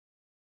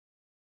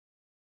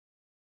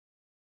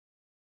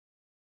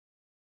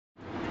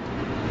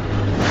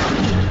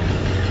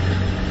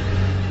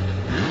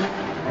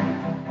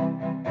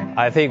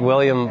I think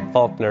William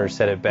Faulkner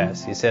said it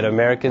best. He said,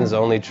 Americans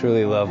only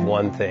truly love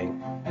one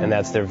thing, and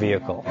that's their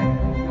vehicle.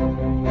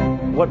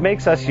 What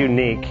makes us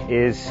unique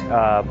is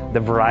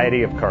the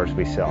variety of cars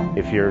we sell.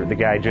 If you're the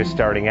guy just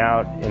starting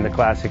out in the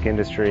classic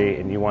industry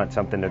and you want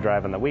something to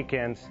drive on the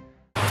weekends,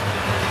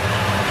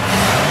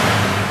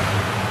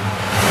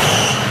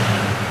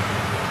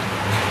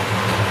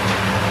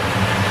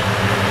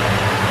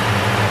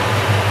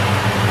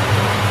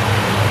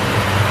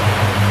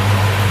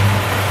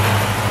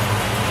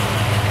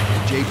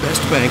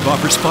 Best Bank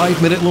offers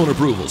 5-minute loan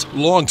approvals,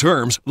 long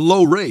terms,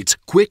 low rates,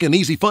 quick and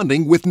easy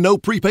funding with no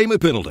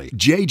prepayment penalty.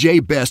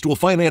 JJ Best will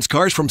finance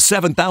cars from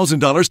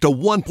 $7,000 to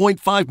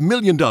 $1.5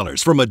 million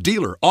from a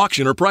dealer,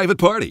 auction, or private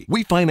party.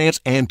 We finance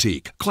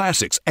antique,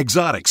 classics,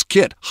 exotics,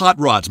 kit, hot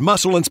rods,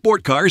 muscle, and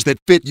sport cars that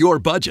fit your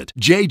budget.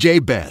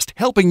 JJ Best,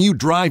 helping you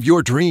drive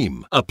your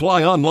dream.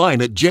 Apply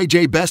online at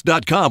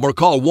jjbest.com or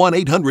call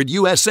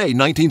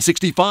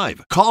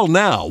 1-800-USA-1965. Call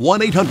now,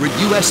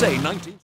 1-800-USA-1965.